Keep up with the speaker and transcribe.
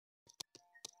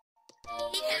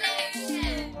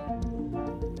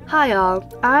Hi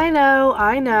all, I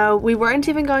know, we weren't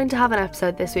even going to have an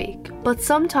episode this week, but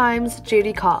sometimes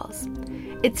duty calls.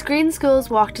 It's Green School's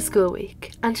Walk to School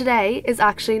week, and today is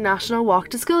actually National Walk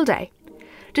to School Day.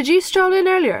 Did you stroll in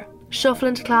earlier, shuffle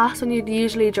into class when you'd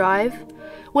usually drive?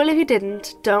 Well, if you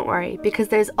didn't, don't worry, because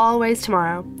there's always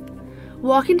tomorrow.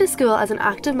 Walking to school as an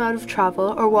active mode of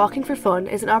travel or walking for fun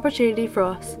is an opportunity for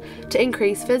us to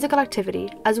increase physical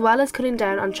activity as well as cutting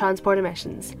down on transport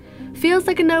emissions. Feels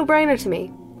like a no-brainer to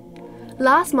me.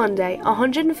 Last Monday,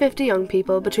 150 young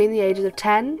people between the ages of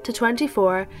 10 to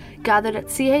 24 gathered at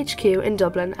CHQ in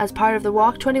Dublin as part of the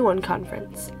Walk 21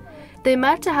 conference. They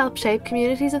met to help shape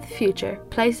communities of the future,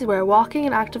 places where walking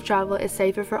and active travel is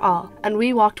safer for all, and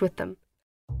we walked with them.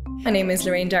 My name is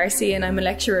Lorraine Darcy and I'm a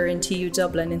lecturer in TU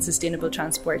Dublin in Sustainable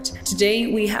Transport. Today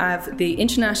we have the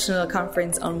International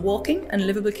Conference on Walking and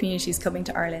Livable Communities coming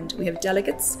to Ireland. We have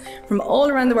delegates from all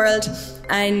around the world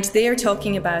and they are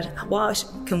talking about what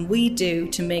can we do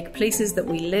to make places that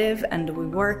we live and we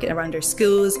work around our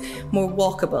schools more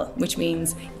walkable, which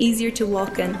means easier to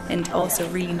walk in and also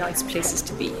really nice places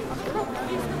to be.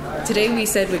 Today we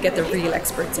said we'd get the real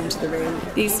experts into the room.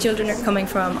 These children are coming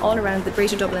from all around the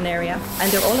Greater Dublin area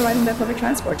and they're all arriving by public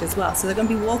transport as well. So they're going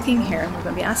to be walking here and we're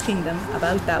going to be asking them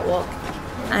about that walk.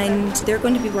 And they're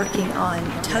going to be working on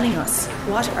telling us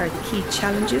what are the key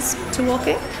challenges to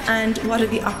walking and what are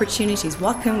the opportunities.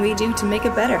 What can we do to make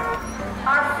it better?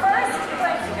 Our first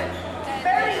question,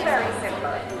 very, very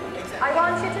simple. I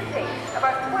want you to think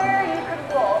about where you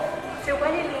could walk to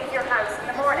when you leave your house in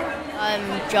the morning.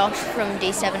 I'm Josh from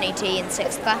D7ET in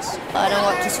 6th class. I don't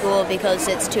walk to school because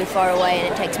it's too far away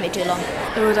and it takes me too long.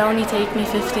 It would only take me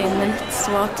 15 minutes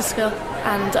to walk to school,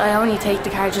 and I only take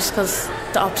the car just because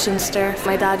the option's there.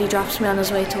 My daddy drops me on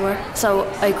his way to work, so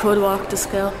I could walk to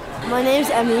school. My name's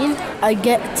Emine. I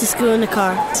get to school in a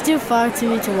car. It's too far to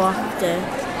me to walk there.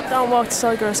 Don't walk to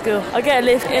cycle or school. I get a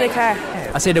lift in a car.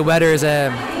 I say the weather is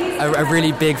a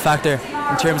really big factor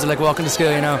in terms of like walking to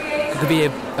school, you know. It could be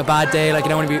a bad day, like you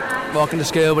don't want to be walking to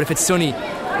school, but if it's sunny,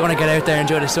 you want to get out there and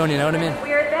enjoy the sun, you know what I mean?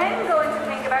 We are then going to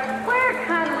think about where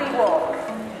can we walk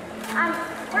and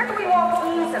where can we walk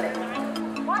easily?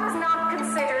 What is not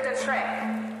considered a trek?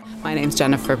 My name's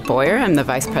Jennifer Boyer. I'm the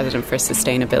Vice President for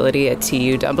Sustainability at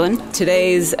TU Dublin.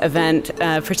 Today's event,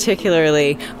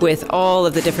 particularly with all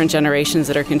of the different generations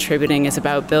that are contributing, is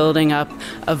about building up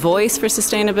a voice for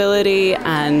sustainability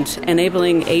and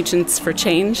enabling agents for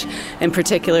change, in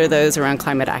particular those around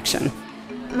climate action.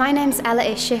 My name's Ella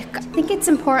Ishik. I think it's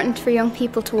important for young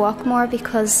people to walk more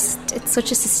because it's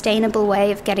such a sustainable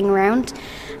way of getting around.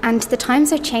 And the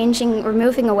times are changing. We're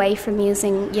moving away from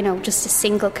using, just a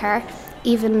single car.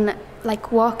 Even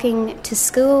like walking to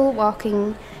school,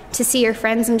 walking to see your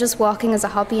friends, and just walking as a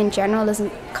hobby in general is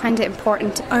kind of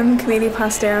important. I'm Camille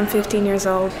Pasteur, I'm 15 years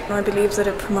old. I believe that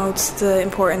it promotes the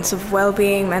importance of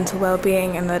well-being, mental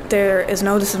well-being, and that there is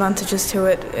no disadvantages to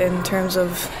it in terms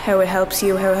of how it helps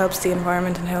you, how it helps the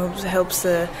environment, and how it helps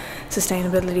the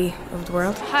sustainability of the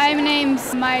world. Hi, my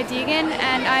name's Maya Deegan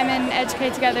and I'm in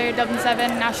Educate Together Dublin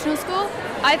 7 National School.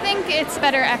 I think it's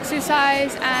better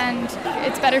exercise and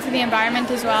it's better for the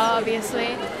environment as well,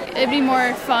 obviously. It'd be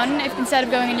more fun if instead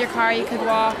of going in your car you could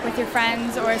walk with your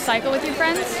friends or cycle with your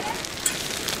friends.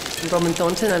 I'm Bronwyn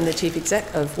Thornton, I'm the Chief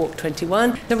Exec of Walk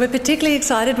 21. Now, we're particularly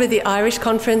excited with the Irish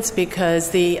conference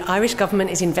because the Irish government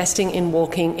is investing in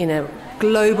walking in a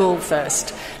global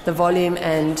first, the volume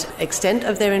and extent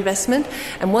of their investment.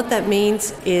 And what that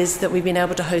means is that we've been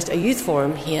able to host a youth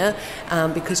forum here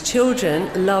because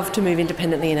children love to move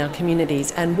independently in our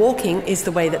communities, and walking is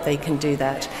the way that they can do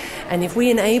that. And if we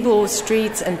enable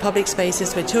streets and public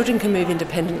spaces where children can move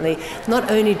independently, not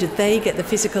only do they get the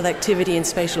physical activity and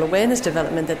spatial awareness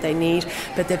development that they need,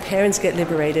 but their parents get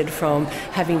liberated from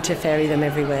having to ferry them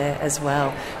everywhere as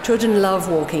well. Children love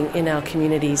walking in our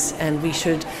communities, and we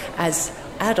should, as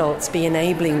adults, be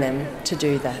enabling them to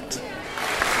do that.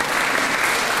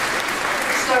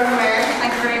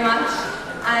 Thank you very much.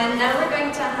 And now we're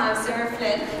going to have Sarah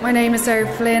Flynn. My name is Sarah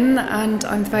Flynn and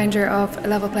I'm the founder of A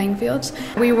Level Playing Field.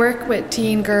 We work with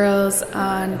teen girls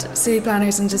and city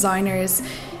planners and designers,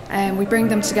 and we bring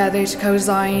them together to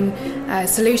co-design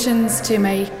solutions to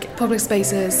make public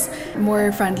spaces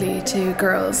more friendly to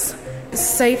girls.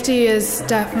 Safety is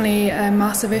definitely a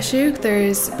massive issue.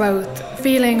 There's both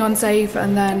feeling unsafe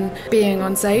and then being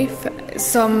unsafe.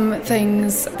 Some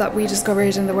things that we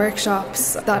discovered in the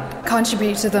workshops that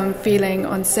contribute to them feeling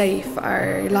unsafe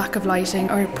are lack of lighting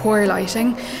or poor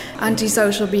lighting,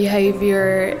 antisocial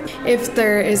behaviour, if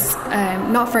there is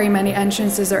not very many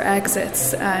entrances or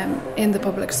exits in the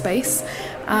public space,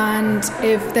 and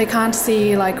if they can't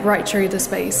see like right through the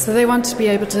space, so they want to be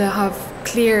able to have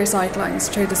clear sight lines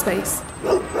through the space.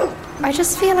 I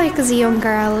just feel like as a young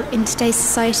girl in today's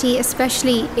society,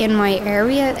 especially in my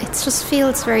area, it just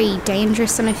feels very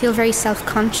dangerous, and I feel very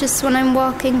self-conscious when I'm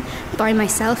walking by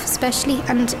myself especially,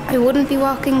 and I wouldn't be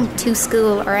walking to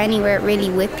school or anywhere really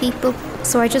with people.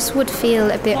 So I just would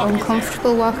feel a bit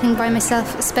uncomfortable walking by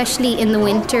myself, especially in the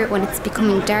winter when it's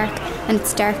becoming dark and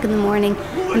it's dark in the morning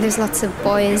and there's lots of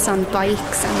boys on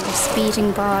bikes and they're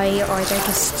speeding by or they're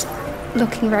just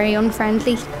looking very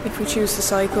unfriendly. If we choose to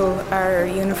cycle, our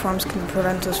uniforms can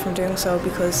prevent us from doing so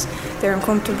because they're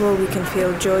uncomfortable, we can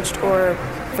feel judged or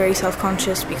very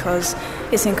self-conscious because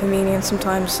it's inconvenient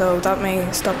sometimes, so that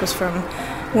may stop us from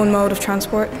one mode of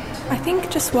transport. I think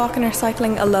just walking or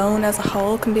cycling alone as a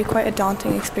whole can be quite a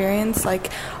daunting experience, like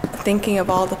thinking of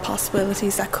all the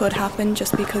possibilities that could happen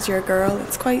just because you're a girl.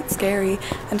 It's quite scary,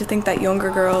 and to think that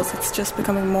younger girls, it's just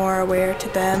becoming more aware to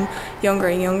them, younger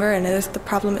and younger, and the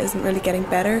problem isn't really getting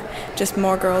better, just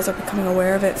more girls are becoming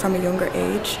aware of it from a younger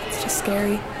age. It's just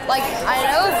scary. Like, I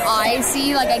know if I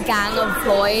see like a gang of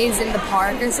boys in the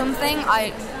park or something,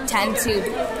 I tend to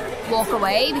walk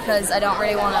away because I don't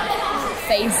really want to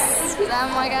face them,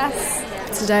 I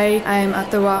guess. Today at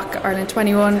the Walk Ireland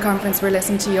 21 conference, we're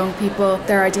listening to young people,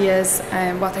 their ideas,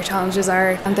 what their challenges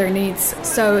are and their needs.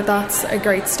 So that's a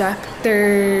great step.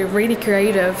 They're really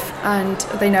creative and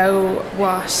they know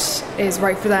what is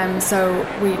right for them, so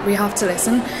we have to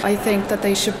listen. I think that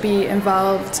they should be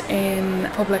involved in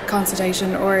public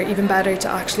consultation, or even better, to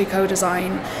actually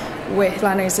co-design with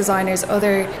planners, designers,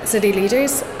 other city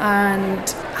leaders, and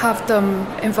have them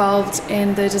involved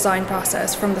in the design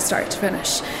process from the start to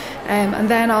finish. And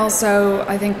then also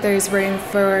I think there's room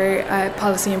for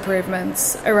policy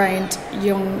improvements around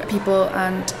young people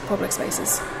and public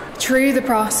spaces. Through the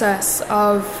process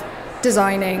of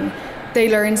designing, they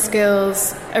learn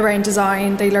skills around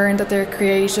design, they learn that they're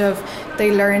creative, they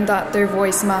learn that their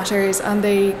voice matters, and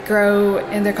they grow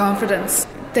in their confidence.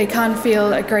 They can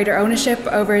feel a greater ownership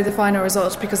over the final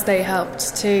result because they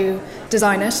helped to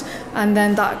design it, and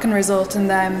then that can result in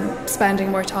them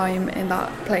spending more time in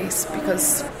that place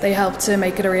because they helped to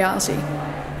make it a reality.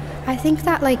 I think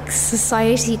that like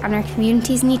society and our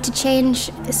communities need to change,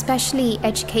 especially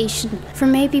education, for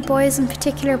maybe boys in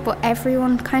particular, but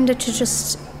everyone kind of to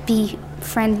just be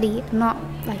friendly, not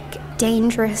like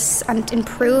dangerous, and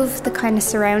improve the kind of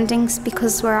surroundings,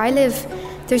 because where I live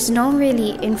there's no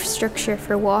really infrastructure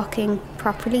for walking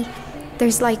properly.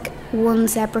 There's like one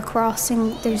zebra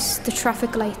crossing, there's the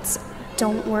traffic lights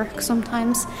don't work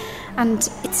sometimes, and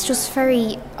it's just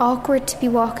very awkward to be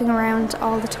walking around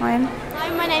all the time. Hi,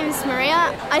 my name is Maria.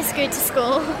 I scoot to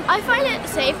school. I find it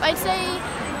safe. I'd say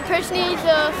personally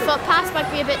the footpath might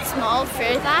be a bit small for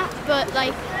that, but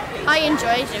like I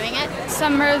enjoy doing it.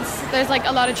 Some roads there's like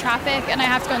a lot of traffic and I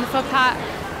have to go on the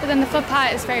footpath. But then the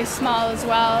footpath is very small as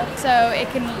well, so it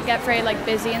can get very like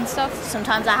busy and stuff.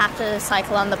 Sometimes I have to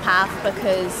cycle on the path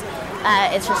because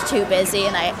it's just too busy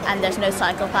and there's no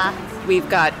cycle path. We've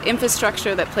got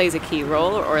infrastructure that plays a key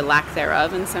role, or lack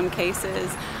thereof in some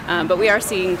cases, but we are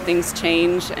seeing things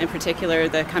change, in particular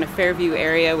the kind of Fairview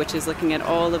area, which is looking at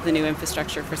all of the new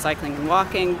infrastructure for cycling and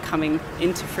walking coming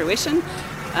into fruition.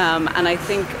 And I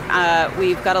think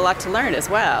we've got a lot to learn as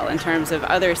well in terms of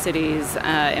other cities,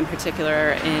 in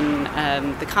particular in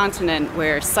the continent,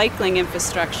 where cycling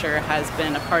infrastructure has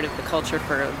been a part of the culture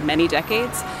for many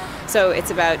decades. So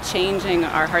it's about changing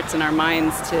our hearts and our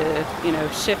minds to,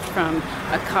 shift from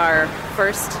a car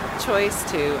first choice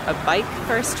to a bike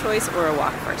first choice or a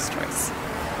walk first choice.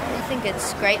 I think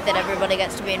it's great that everybody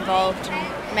gets to be involved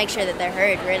and make sure that they're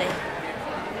heard, really.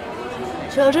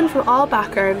 Children from all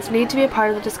backgrounds need to be a part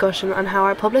of the discussion on how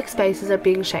our public spaces are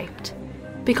being shaped,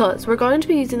 because we're going to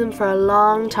be using them for a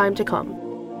long time to come.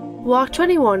 Walk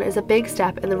 21 is a big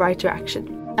step in the right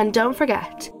direction, and don't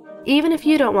forget, even if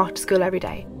you don't walk to school every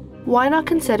day, why not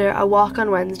consider a walk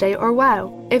on Wednesday or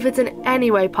WOW, if it's in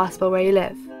any way possible where you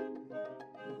live.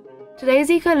 Today's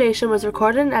Ecolution was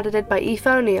recorded and edited by Aoife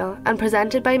O'Neill and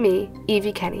presented by me,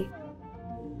 Evie Kenny.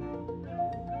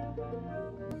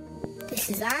 This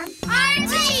is our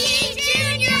RTE!